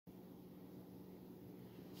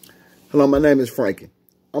Hello, my name is Frankie.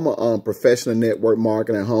 I'm a professional network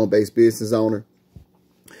marketer and home-based business owner.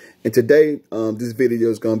 And today, this video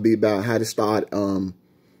is going to be about how to start a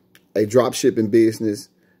dropshipping business,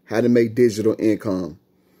 how to make digital income.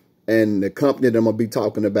 And the company that I'm going to be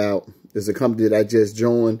talking about is a company that I just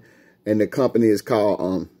joined, and the company is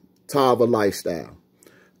called Tava LifeStyle.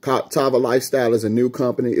 Tava LifeStyle is a new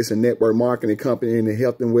company. It's a network marketing company in the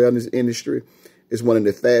health and wellness industry. It's one of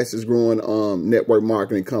the fastest growing network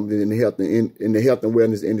marketing companies in the health and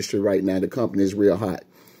wellness industry right now. The company is real hot.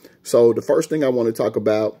 So the first thing I want to talk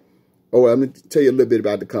about, I'm going to tell you a little bit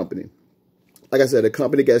about the company. Like I said, the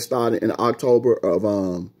company got started in October of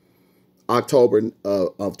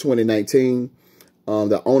 2019.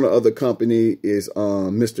 The owner of the company is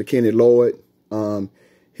Mr. Kenny Lloyd.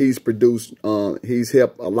 He's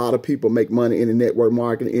helped a lot of people make money in the network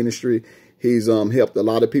marketing industry. He's helped a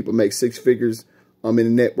lot of people make six figures in the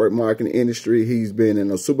network marketing industry. He's been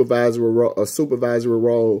in a supervisory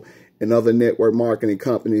role in other network marketing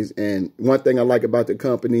companies. And one thing I like about the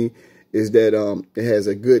company is that it has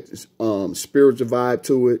a good spiritual vibe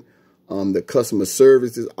to it. The customer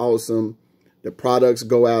service is awesome. The products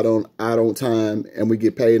go out on time, and we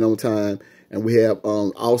get paid on time, and we have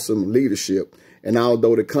awesome leadership. And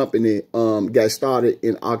although the company got started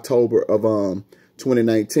in October of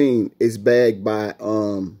 2019, it's backed by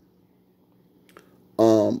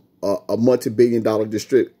a multi-billion-dollar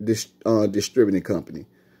distributing company.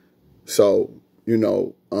 So, you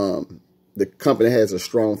know, the company has a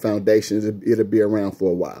strong foundation. It'll be around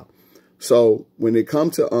for a while. So when it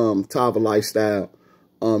comes to Tava LifeStyle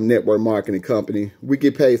network marketing company, we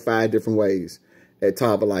get paid 5 different ways at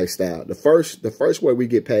Tava LifeStyle. The first way we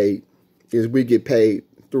get paid is we get paid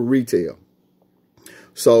through retail.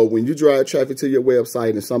 So when you drive traffic to your website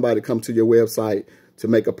and somebody comes to your website to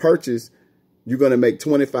make a purchase, you're going to make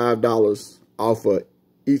 $25 off of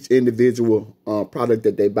each individual product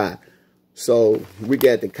that they buy. So we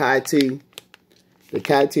got the Kai Tea. The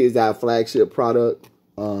Kai Tea is our flagship product.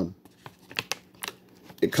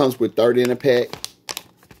 It comes with 30 in a pack.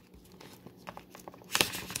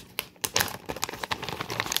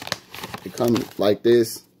 It comes like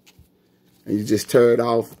this, and you just tear it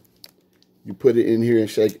off. You put it in here and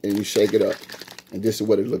you shake it up, and this is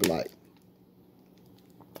what it looks like.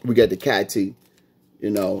 We got the Kai Tea, you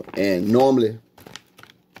know, and normally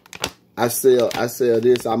I sell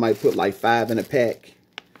this. I might put like 5 in a pack.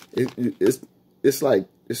 It's like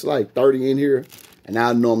 30 in here, and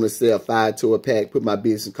I normally sell 5 to a pack. Put my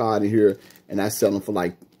business card in here, and I sell them for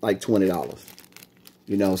like $20.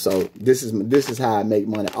 You know, so this is how I make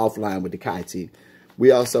money offline with the Kai Tea. We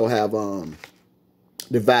also have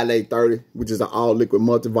the Valet 30, which is an all liquid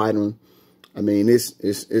multivitamin. I mean,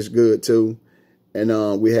 it's good too.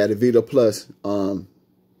 And we had the Vita Plus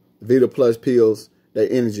pills,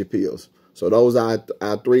 they're energy pills. So those are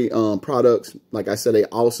our 3 products. Like I said, they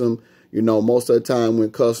awesome. You know, most of the time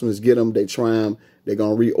when customers get them, they try them, they're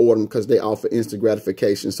going to reorder them because they offer instant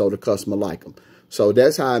gratification, so the customer like them. So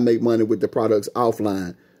that's how I make money with the products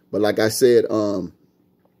offline. But like I said,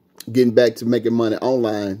 getting back to making money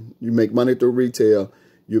online, you make money through retail.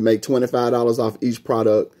 You make $25 off each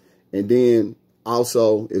product. And then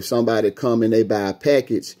also, if somebody come and they buy a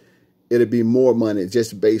package, it'll be more money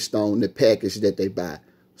just based on the package that they buy.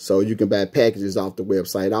 So you can buy packages off the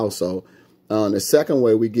website also. The second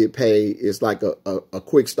way we get paid is like a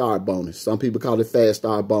quick start bonus. Some people call it fast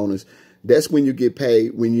start bonus. That's when you get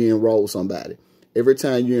paid when you enroll somebody. Every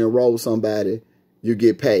time you enroll somebody, you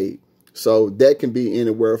get paid. So that can be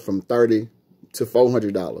anywhere from $30 to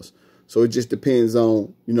 $400. So it just depends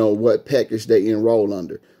on, you know, what package they enroll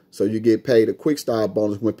under. So you get paid a quick start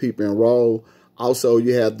bonus when people enroll. Also,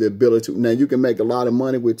 you have the ability to, now you can make a lot of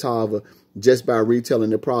money with Tava just by retailing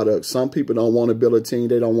the product. Some people don't want to build a team.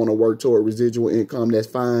 They don't want to work toward residual income. That's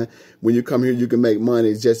fine. When you come here, you can make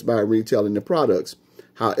money just by retailing the products.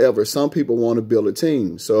 However, some people want to build a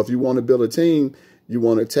team. So if you want to build a team, you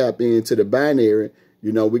want to tap into the binary.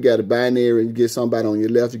 You know, we got a binary. You get somebody on your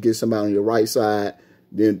left, you get somebody on your right side.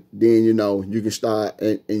 Then you know, you can start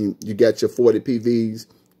and you got your 40 PVs,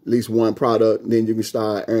 at least one product. Then you can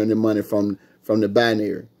start earning money from the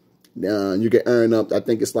binary. You can earn up, I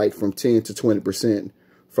think it's like from 10 to 20%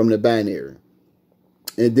 from the binary.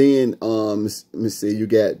 And then let me see, you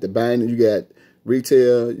got the binary, you got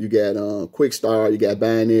retail, you got quick start, you got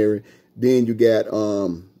binary, then you got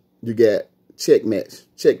check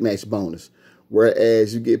match bonus.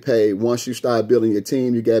 Whereas you get paid once you start building your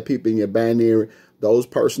team, you got people in your binary. Those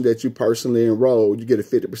person that you personally enroll, you get a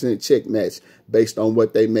 50% check match based on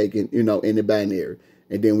what they making, you know, in the binary.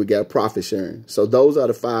 And then we got profit sharing. So those are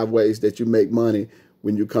the 5 ways that you make money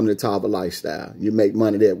when you come to Tava LifeStyle. You make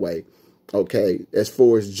money that way. Okay, as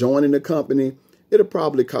far as joining the company, it'll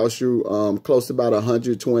probably cost you close to about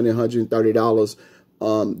 $120, $130.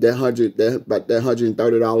 About that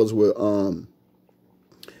 $130 will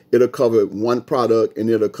it'll cover one product, and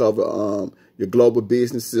it'll cover your global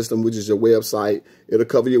business system, which is your website. It'll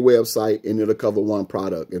cover your website, and it'll cover one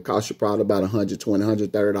product. It costs you probably about $120,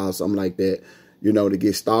 $130, something like that. You know, to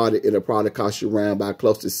get started, it'll probably cost you around about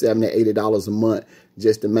close to $70, $80 a month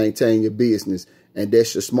just to maintain your business. And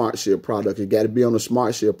that's your SmartShip product. You got to be on a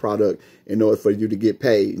SmartShip product in order for you to get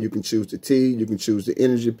paid. You can choose the tea, you can choose the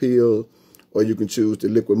energy pill, or you can choose the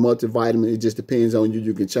liquid multivitamin. It just depends on you.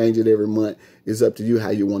 You can change it every month. It's up to you how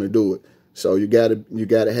you want to do it. So you gotta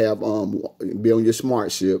have be on your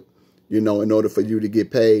SmartShip, you know, in order for you to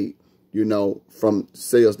get paid, you know, from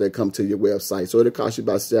sales that come to your website. So it'll cost you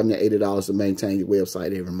about $70, $80 to maintain your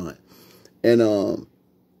website every month. And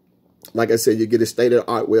like I said, you get a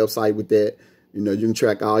state-of-the-art website with that. You know, you can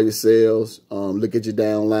track all your sales, look at your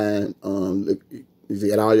downline, you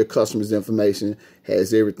get all your customers' information,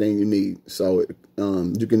 has everything you need. So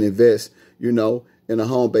you can invest, you know, in a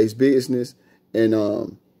home-based business and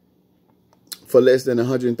for less than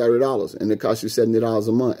 $130, and it costs you $70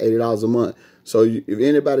 a month, $80 a month. So if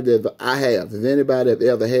anybody that if anybody have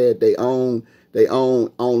ever had their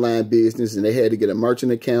own online business and they had to get a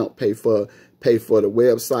merchant account, pay for the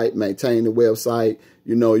website, maintain the website,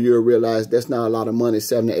 you know, you'll realize that's not a lot of money,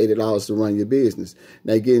 $70, $80 to run your business.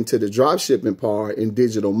 Now, get into the drop shipping part in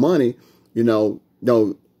digital money, you know,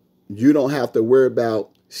 you don't have to worry about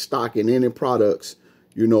stocking any products,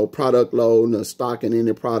 you know, product load or stocking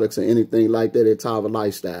any products or anything like that at Tava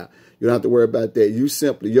LifeStyle. You don't have to worry about that.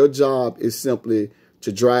 Your job is simply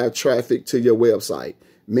to drive traffic to your website.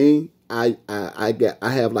 Me, I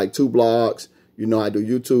have like 2 blogs. You know, I do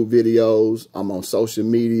YouTube videos. I'm on social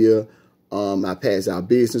media. I pass out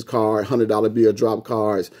business cards, $100 bill drop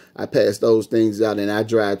cards. I pass those things out, and I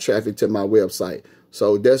drive traffic to my website.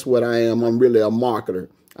 So that's what I am. I'm really a marketer.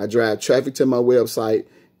 I drive traffic to my website,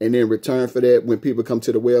 and in return for that, when people come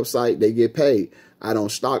to the website, they get paid. I don't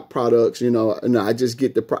stock products, you know. I just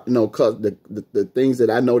get the things that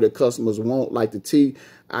I know that customers want, like the tea.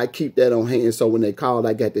 I keep that on hand, so when they call,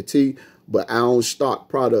 I got the tea. But I don't stock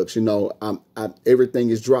products, you know.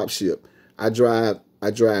 Everything is drop ship. I drive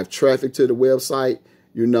traffic to the website,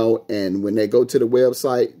 you know, and when they go to the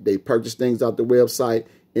website, they purchase things off the website.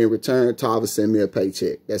 In return, Tava send me a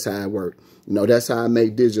paycheck. That's how it works. You know, that's how I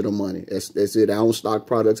make digital money. That's it. I don't stock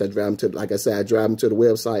products. I drive them to, like I said, I drive them to the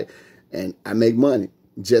website, and I make money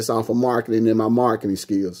just off of marketing and my marketing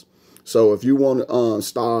skills. So if you want to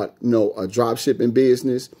start, you know, a drop shipping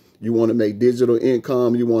business, you want to make digital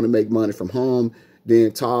income, you want to make money from home,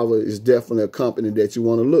 then Tava is definitely a company that you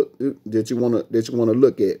want to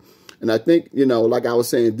look at. And I think, you know, like I was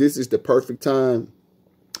saying, this is the perfect time.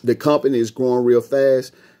 The company is growing real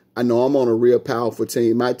fast. I know I'm on a real powerful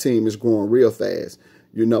team. My team is growing real fast,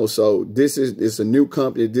 you know, so it's a new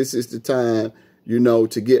company. This is the time, you know,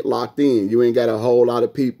 to get locked in. You ain't got a whole lot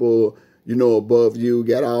of people, you know, above you,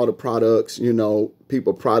 got all the products, you know,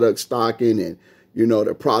 people product stocking, and, you know,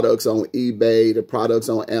 the products on eBay, the products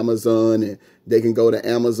on Amazon, and they can go to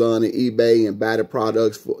Amazon and eBay and buy the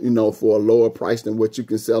products for, you know, for a lower price than what you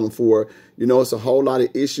can sell them for. You know, it's a whole lot of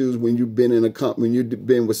issues when you've been in a company, when you've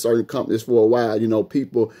been with certain companies for a while. You know,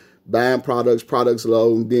 people buying products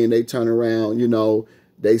low, and then they turn around, you know,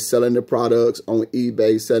 they selling the products on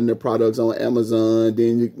eBay, selling the products on Amazon,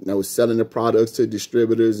 then, you know, selling the products to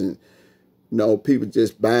distributors, and, you know, people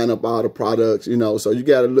just buying up all the products, you know. So you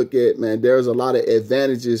got to look at, man, there's a lot of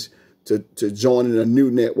advantages to joining a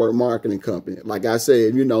new network marketing company. Like I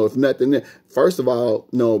said, you know, if nothing, first of all,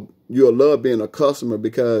 you know, you'll love being a customer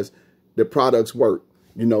because the products work.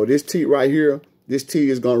 You know, this tea right here, this tea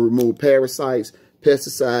is going to remove parasites,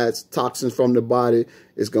 pesticides, toxins from the body.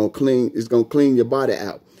 It's going to clean your body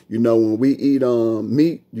out. You know, when we eat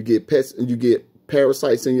meat, you get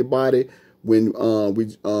parasites in your body. When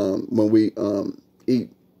we eat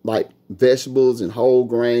like vegetables and whole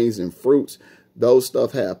grains and fruits, that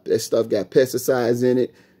stuff got pesticides in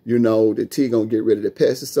it. You know, the tea gonna get rid of the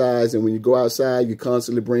pesticides, and when you go outside, you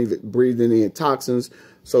constantly breathing in toxins.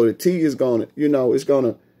 So the tea is gonna, you know, it's gonna,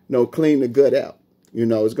 you know, clean the gut out. You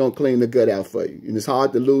know, it's gonna clean the gut out for you. And it's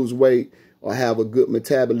hard to lose weight or have a good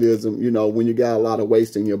metabolism, you know, when you got a lot of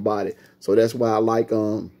waste in your body. So that's why I like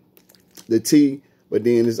the tea. But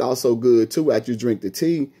then it's also good too, after you drink the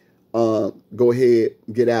tea, go ahead,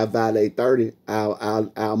 get our Valade 30, our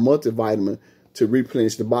multivitamin, to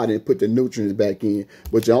replenish the body and put the nutrients back in.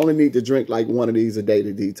 But you only need to drink like one of these a day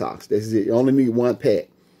to detox. That's it. You only need 1 pack.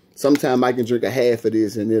 Sometimes I can drink a half of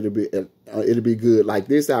this and it'll be good. Like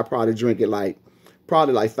this, I'll probably drink it like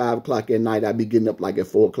probably like 5 o'clock at night. I'd be getting up like at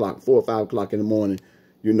 4 or 5 o'clock in the morning,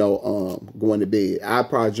 you know, going to bed. I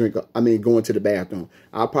probably going to the bathroom.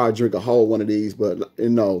 I'll probably drink a whole one of these, but you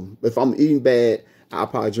know, if I'm eating bad, I'll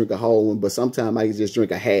probably drink a whole one, but sometimes I can just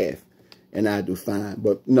drink a half and I do fine.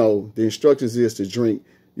 But no, the instructions is to drink,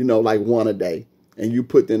 you know, like 1 a day. And you're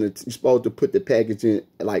supposed to put the package in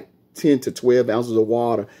like 10 to 12 ounces of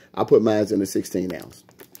water. I put mine in a 16 ounce.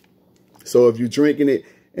 So if you're drinking it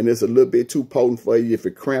and it's a little bit too potent for you, if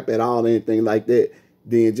it cramp at all or anything like that,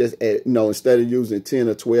 then just add, you know, instead of using 10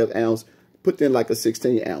 or 12 ounce, put in like a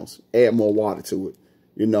 16 ounce. Add more water to it.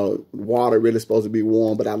 You know, water really supposed to be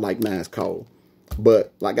warm, but I like mine cold.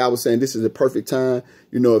 But like I was saying, this is the perfect time.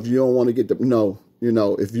 You know, if you don't want to get the, no, you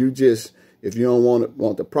know, if you don't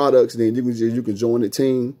want the products, then you can join the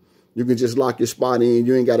team. You can just lock your spot in.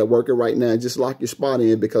 You ain't got to work it right now. Just lock your spot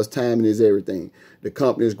in because timing is everything. The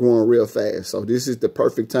company is growing real fast. So this is the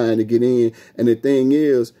perfect time to get in. And the thing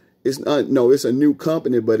is, it's a new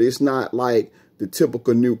company, but it's not like the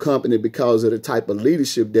typical new company because of the type of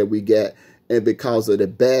leadership that we got and because of the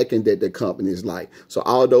backing that the company is like. So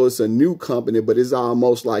although it's a new company, but it's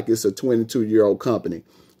almost like it's a 22-year-old company.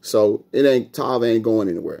 So Tava ain't going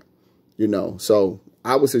anywhere, you know. So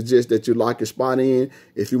I would suggest that you lock your spot in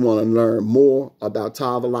if you want to learn more about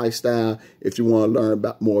Tava Lifestyle. If you want to learn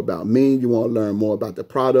more about me, you want to learn more about the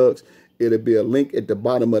products, it'll be a link at the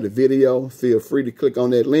bottom of the video. Feel free to click on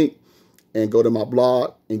that link and go to my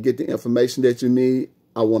blog and get the information that you need.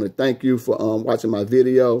 I want to thank you for watching my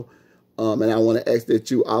video. And I want to ask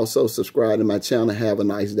that you also subscribe to my channel. Have a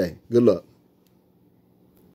nice day. Good luck.